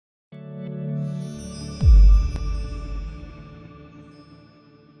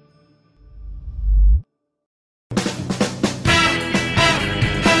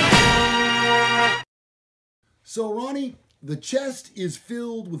So, Ronnie, the chest is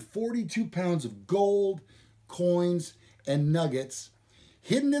filled with 42 pounds of gold, coins, and nuggets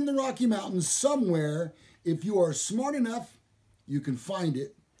hidden in the Rocky Mountains somewhere. If you are smart enough, you can find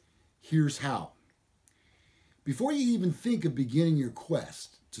it. Here's how. Before you even think of beginning your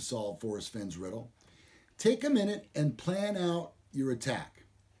quest to solve Forrest Fenn's riddle, take a minute and plan out your attack.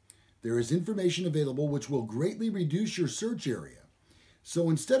 There is information available which will greatly reduce your search area. So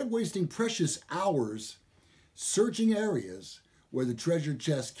instead of wasting precious hours searching areas where the treasure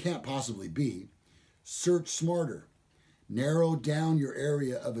chest can't possibly be, search smarter. Narrow down your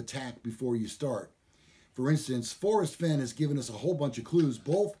area of attack before you start. For instance, Forrest Fenn has given us a whole bunch of clues,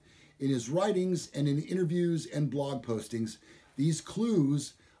 both in his writings and in interviews and blog postings. These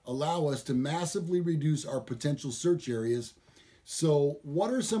clues allow us to massively reduce our potential search areas. So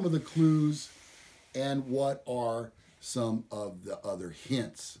what are some of the clues and what are some of the other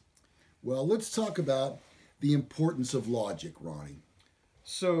hints? Well, let's talk about the importance of logic, Ronnie.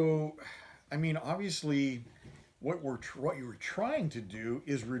 So, I mean, obviously, what you were trying to do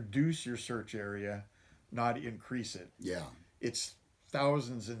is reduce your search area, not increase it. Yeah. It's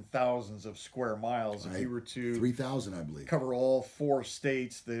thousands and thousands of square miles if you were to 3,000, I believe. cover all 4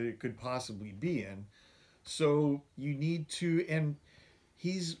 states that it could possibly be in. So you need to, and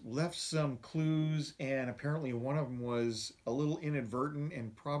he's left some clues, and apparently one of them was a little inadvertent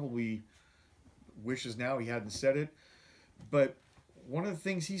and probably wishes now he hadn't said it. But one of the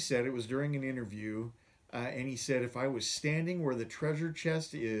things he said, it was during an interview, and he said, if I was standing where the treasure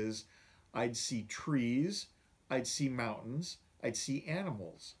chest is, I'd see trees, I'd see mountains, I'd see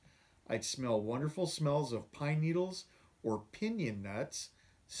animals. I'd smell wonderful smells of pine needles or pinion nuts,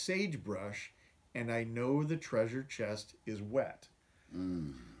 sagebrush, and I know the treasure chest is wet.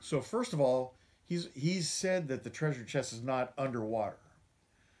 So first of all, he's said that the treasure chest is not underwater.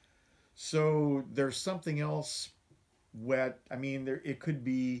 So there's something else wet. I mean, it could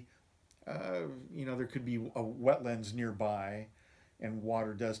be, there could be a wetlands nearby, and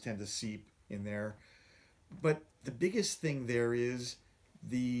water does tend to seep in there. But the biggest thing there is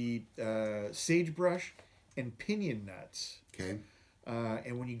the sagebrush and pinion nuts. Okay.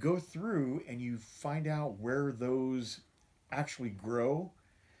 And when you go through and you find out where those actually grow,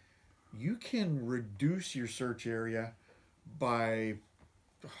 you can reduce your search area by,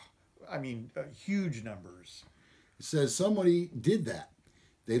 huge numbers. It says somebody did that.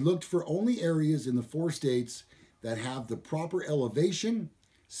 They looked for only areas in the 4 states that have the proper elevation,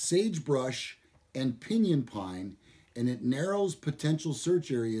 sagebrush, and pinion pine, and it narrows potential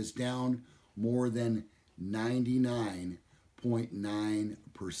search areas down more than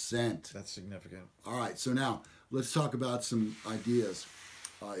 99.9%. That's significant. All right, so now let's talk about some ideas.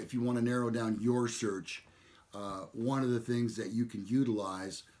 If you want to narrow down your search, one of the things that you can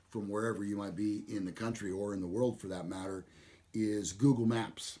utilize from wherever you might be in the country or in the world for that matter is Google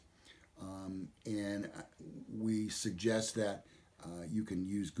Maps. And we suggest that you can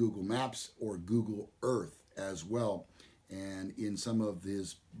use Google Maps or Google Earth as well. And in some of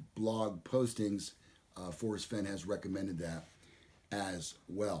his blog postings, Forrest Fenn has recommended that as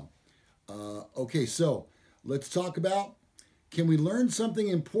well. Okay, so let's talk about, can we learn something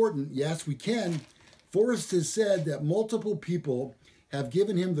important? Yes, we can. Forrest has said that multiple people have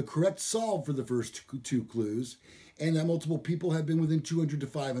given him the correct solve for the first 2 clues, and that multiple people have been within 200 to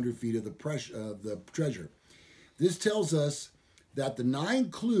 500 feet of the treasure. This tells us that the 9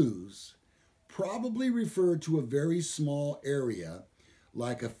 clues probably refer to a very small area,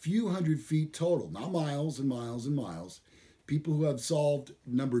 like a few hundred feet total, not miles and miles and miles. People who have solved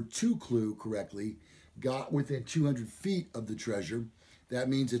number 2 clue correctly got within 200 feet of the treasure. That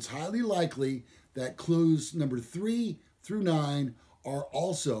means it's highly likely that clues number 3 through 9 are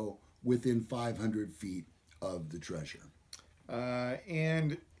also within 500 feet of the treasure.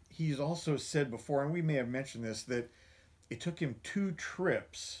 And he's also said before, and we may have mentioned this, that it took him 2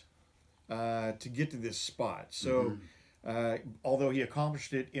 trips to get to this spot. So, although he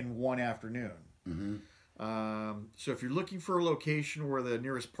accomplished it in one afternoon. So if you're looking for a location where the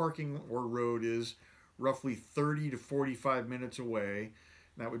nearest parking or road is roughly 30 to 45 minutes away,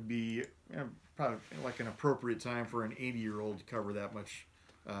 that would be probably like an appropriate time for an 80-year-old to cover that much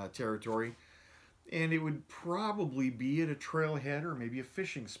territory. And it would probably be at a trailhead or maybe a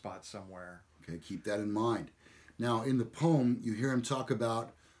fishing spot somewhere. Okay, keep that in mind. Now, in the poem, you hear him talk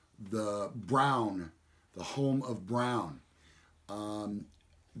about the Brown, the home of Brown.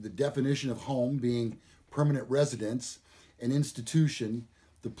 The definition of home being permanent residence, an institution,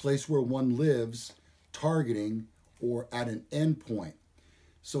 the place where one lives, targeting, or at an endpoint.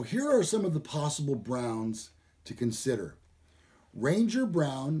 So here are some of the possible Browns to consider. Ranger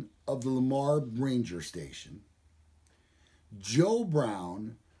Brown of the Lamar Ranger Station, Joe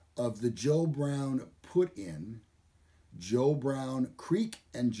Brown of the Joe Brown Put-In, Joe Brown Creek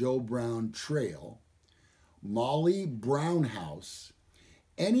and Joe Brown Trail, Molly Brown House,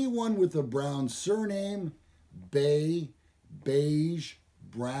 anyone with a Brown surname, Bay, Beige,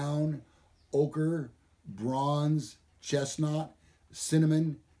 Brown, Ochre, Bronze, Chestnut,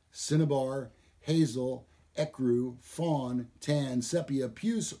 Cinnamon, Cinnabar, Hazel, Ecru, Fawn, Tan, Sepia,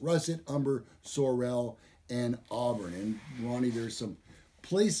 Puce, Russet, Umber, Sorrel, and Auburn. And Ronnie, there's some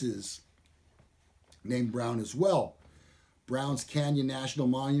places named Brown as well. Brown's Canyon National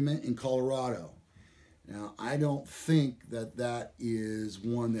Monument in Colorado. Now, I don't think that that is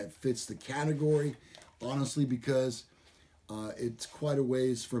one that fits the category, honestly, because it's quite a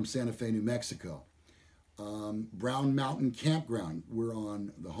ways from Santa Fe, New Mexico. Brown Mountain Campground. We're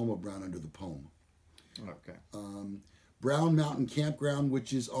on the home of Brown under the poem. Okay. Brown Mountain Campground,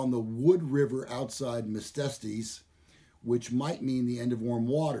 which is on the Wood River outside Mestestes, which might mean the end of warm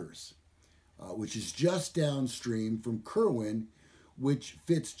waters, which is just downstream from Kerwin, which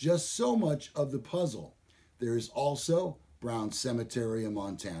fits just so much of the puzzle. There is also Brown Cemetery in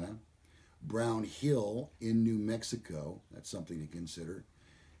Montana, Brown Hill in New Mexico. That's something to consider.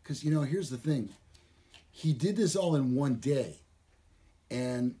 Because, here's the thing. He did this all in one day.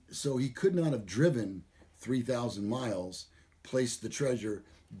 And so he could not have driven 3,000 miles, placed the treasure,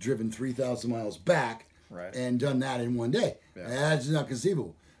 driven 3,000 miles back, right, and done that in one day. Yeah. That's not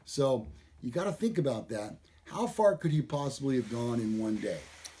conceivable. So you got to think about that. How far could he possibly have gone in one day?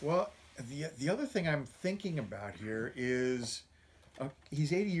 Well, the other thing I'm thinking about here is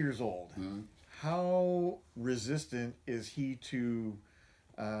he's 80 years old. Mm-hmm. How resistant is he to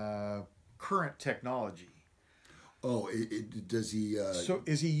current technology? Oh, does he... So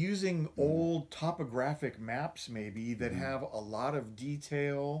is he using old topographic maps maybe that have a lot of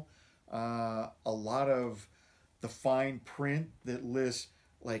detail, a lot of the fine print that lists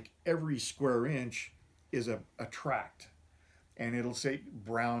like every square inch is a tract, and it'll say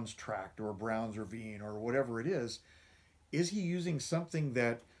Brown's Tract or Brown's Ravine or whatever it is? Is he using something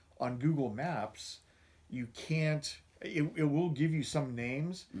that on Google Maps you can't... It will give you some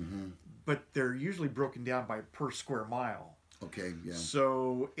names, but they're usually broken down by per square mile. Okay, yeah.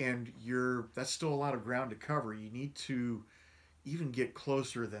 So, and that's still a lot of ground to cover. You need to even get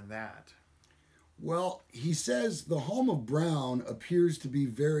closer than that. Well, he says the home of Brown appears to be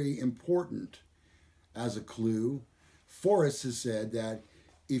very important as a clue. Forrest has said that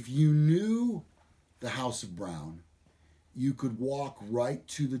if you knew the House of Brown, you could walk right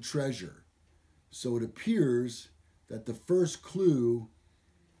to the treasure. So it appears that the first clue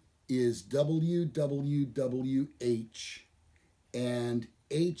is WWWH and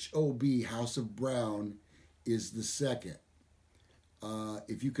HOB, House of Brown, is the second.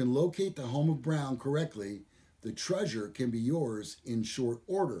 If you can locate the home of Brown correctly, the treasure can be yours in short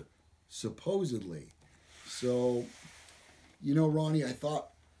order, supposedly. So, Ronnie, I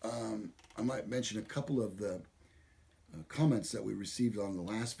thought I might mention a couple of the comments that we received on the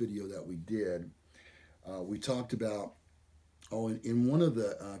last video that we did. We talked about, in one of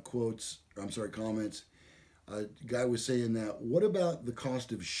the comments, a guy was saying that, what about the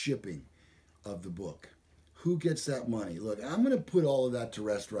cost of shipping of the book? Who gets that money? Look, I'm going to put all of that to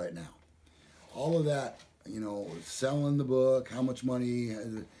rest right now. All of that, selling the book, how much money.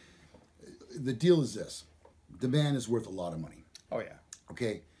 The deal is this. The man is worth a lot of money. Oh, yeah.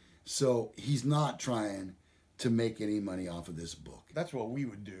 Okay, so he's not trying to make any money off of this book. That's what we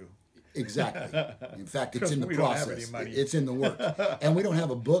would do. Exactly. In fact, it's in the we process. Don't have any money. It's in the works. And we don't have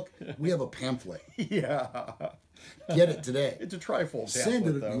a book. We have a pamphlet. Yeah. Get it today. It's a trifold pamphlet, send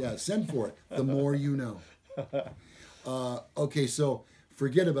it, though. Yeah, send for it. The more you know. Okay, so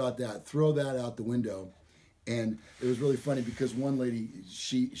forget about that. Throw that out the window. And it was really funny because one lady,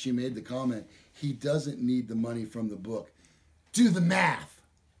 she made the comment, he doesn't need the money from the book. Do the math.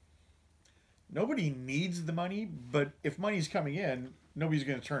 Nobody needs the money, but if money's coming in, nobody's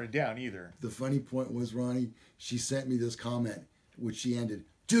going to turn it down either. The funny point was, Ronnie, she sent me this comment, which she ended,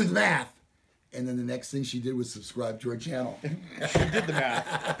 do the math. And then the next thing she did was subscribe to our channel. She did the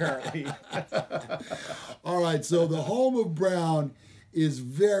math, apparently. All right, so the home of Brown is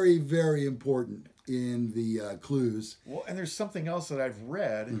very, very important in the clues. Well, and there's something else that I've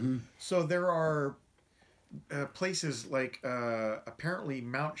read. Mm-hmm. So there are places like apparently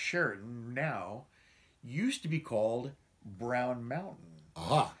Mount Sheridan now used to be called Brown Mountain.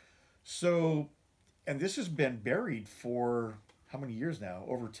 Aha. So, and this has been buried for how many years now?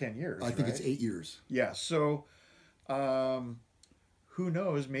 Over 10 years, I think it's 8 years. Yeah, so who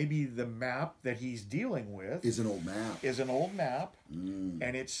knows? Maybe the map that he's dealing with is an old map.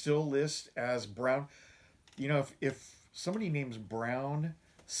 And it still lists as Brown. If somebody names Brown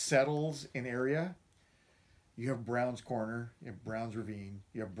settles an area, you have Brown's Corner, you have Brown's Ravine,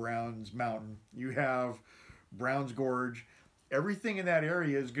 you have Brown's Mountain, you have Brown's Gorge. Everything in that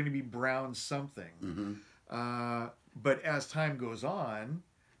area is going to be Brown something. But as time goes on,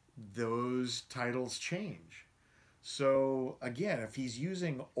 those titles change. So again, if he's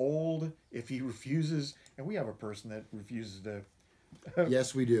using if he refuses, and we have a person that refuses to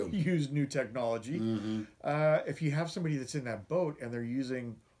yes, we do use new technology. If you have somebody that's in that boat and they're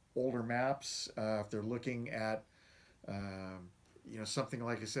using older maps, if they're looking at something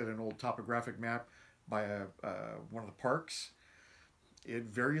like I said, an old topographic map by one of the parks, it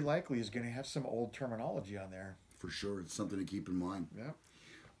very likely is going to have some old terminology on there. For sure, it's something to keep in mind. Yeah.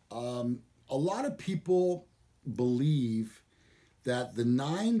 A lot of people believe that the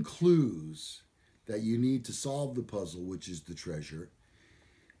 9 clues that you need to solve the puzzle, which is the treasure,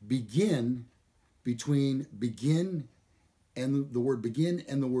 begin between begin and the word begin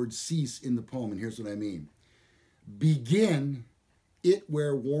and the word cease in the poem. And here's what I mean. Begin it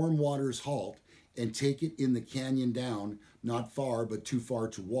where warm waters halt, and take it in the canyon down, not far, but too far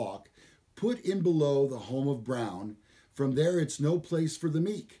to walk. Put in below the home of Brown. From there it's no place for the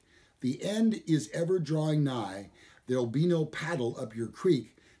meek. The end is ever drawing nigh. There'll be no paddle up your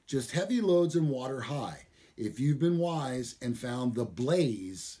creek, just heavy loads and water high. If you've been wise and found the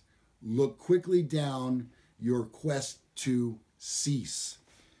blaze, look quickly down your quest to cease.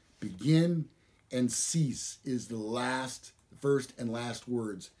 Begin and cease is the first and last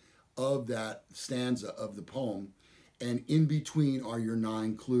words of that stanza of the poem, and in between are your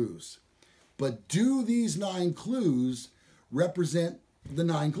 9 clues. But do these 9 clues represent the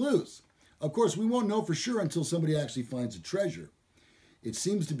 9 clues? Of course, we won't know for sure until somebody actually finds a treasure. It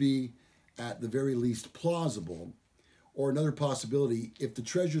seems to be, at the very least, plausible. Or another possibility, if the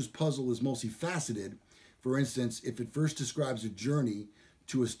treasure's puzzle is multifaceted, for instance, if it first describes a journey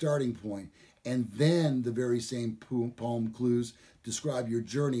to a starting point, and then the very same poem clues describe your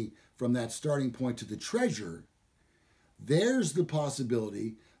journey from that starting point to the treasure, there's the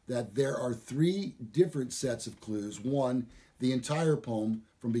possibility that there are 3 different sets of clues. 1, the entire poem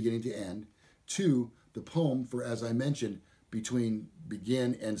from beginning to end. 2, the poem for, as I mentioned, between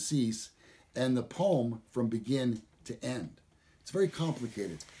begin and cease, and the poem from begin to end. It's very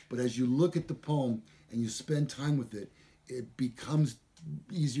complicated, but as you look at the poem and you spend time with it, it becomes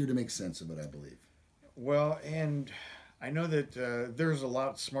easier to make sense of it, I believe. Well, and I know that there's a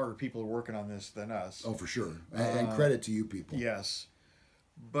lot smarter people working on this than us. Oh, for sure. And credit to you people. Yes.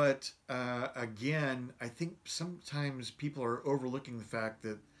 But again, I think sometimes people are overlooking the fact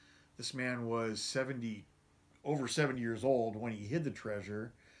that this man was over 70 years old when he hid the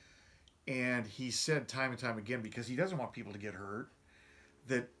treasure. And he said time and time again, because he doesn't want people to get hurt,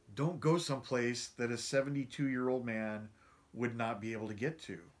 that don't go someplace that a 72-year-old man would not be able to get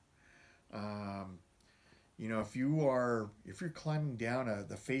to. If you're climbing down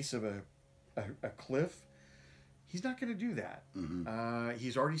the face of a cliff, he's not going to do that.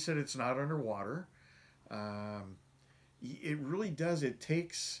 He's already said it's not underwater. It really does. It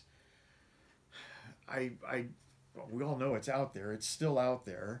takes. We all know it's out there. It's still out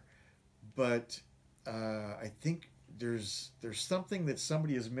there, but I think there's something that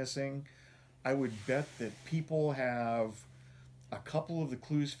somebody is missing. I would bet that people have a couple of the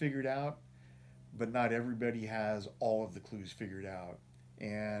clues figured out, but not everybody has all of the clues figured out.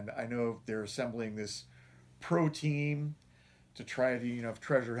 And I know they're assembling this pro team to try to,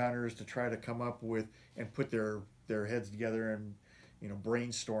 treasure hunters, to try to come up with and put their heads together and,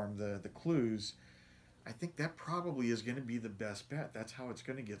 brainstorm the clues. I think that probably is going to be the best bet. That's how it's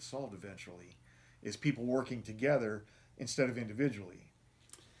going to get solved eventually, is people working together instead of individually.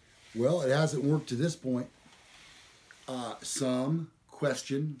 Well, it hasn't worked to this point. Some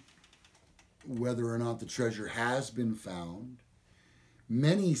question whether or not the treasure has been found.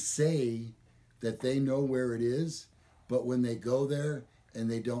 Many say that they know where it is, but when they go there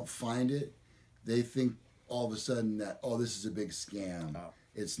and they don't find it, they think all of a sudden that, this is a big scam. Oh.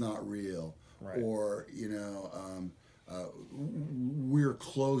 It's not real. Right. Or, we're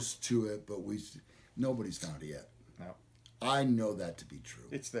close to it, but nobody's found it yet. No. I know that to be true.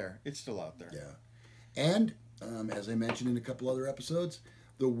 It's there. It's still out there. Yeah. And, as I mentioned in a couple other episodes,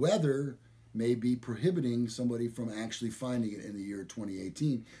 the weather may be prohibiting somebody from actually finding it in the year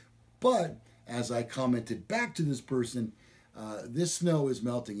 2018. But, as I commented back to this person, this snow is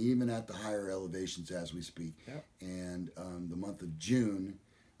melting even at the higher elevations as we speak. Yep. And the month of June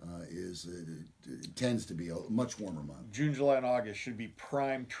tends to be a much warmer month. June, July, and August should be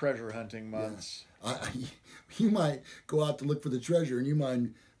prime treasure hunting months. Yeah. You might go out to look for the treasure, and you might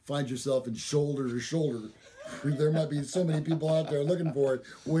find yourself in shoulder to shoulder There might be so many people out there looking for it,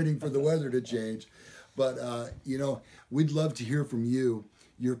 waiting for the weather to change. But, we'd love to hear from you.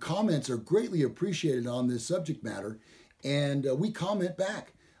 Your comments are greatly appreciated on this subject matter, and we comment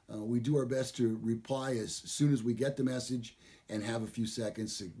back. We do our best to reply as soon as we get the message and have a few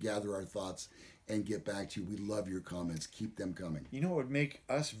seconds to gather our thoughts and get back to you. We love your comments. Keep them coming. You know what would make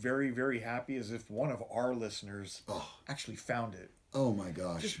us very, very happy is if one of our listeners actually found it. Oh my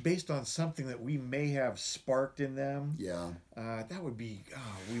gosh. Just based on something that we may have sparked in them. Yeah. That would be,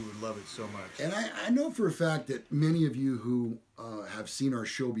 we would love it so much. And I know for a fact that many of you who have seen our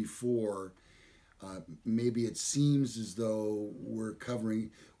show before, maybe it seems as though we're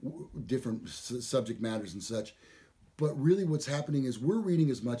covering different subject matters and such. But really what's happening is we're reading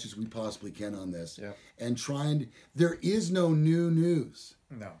as much as we possibly can on this. Yeah. And there is no new news.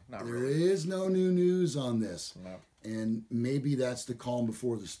 No, not There really. is no new news on this. No. And maybe that's the calm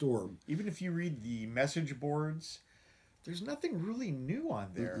before the storm. Even if you read the message boards, there's nothing really new on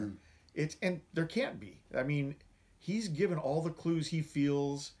there. And there can't be. I mean, he's given all the clues he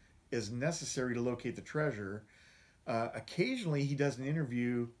feels is necessary to locate the treasure. Occasionally he does an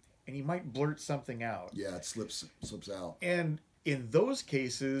interview and he might blurt something out. Yeah, it slips out. And in those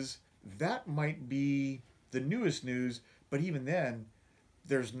cases, that might be the newest news, but even then,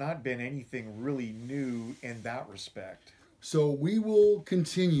 there's not been anything really new in that respect. So we will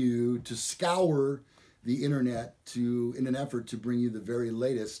continue to scour the internet in an effort to bring you the very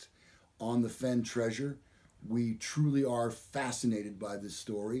latest on the Fenn treasure. We truly are fascinated by this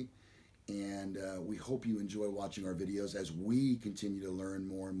story, and we hope you enjoy watching our videos as we continue to learn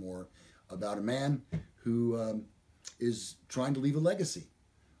more and more about a man who is trying to leave a legacy.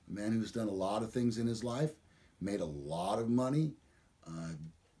 A man who's done a lot of things in his life, made a lot of money,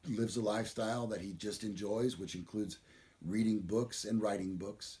 lives a lifestyle that he just enjoys, which includes reading books and writing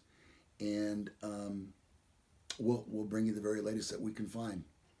books. And we'll bring you the very latest that we can find.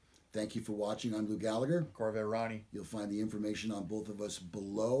 Thank you for watching. I'm Lou Gallagher. Corvette Ronnie. You'll find the information on both of us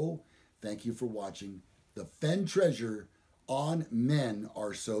below. Thank you for watching the Fenn treasure on Men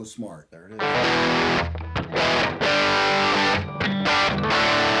Are So Smart. There it is.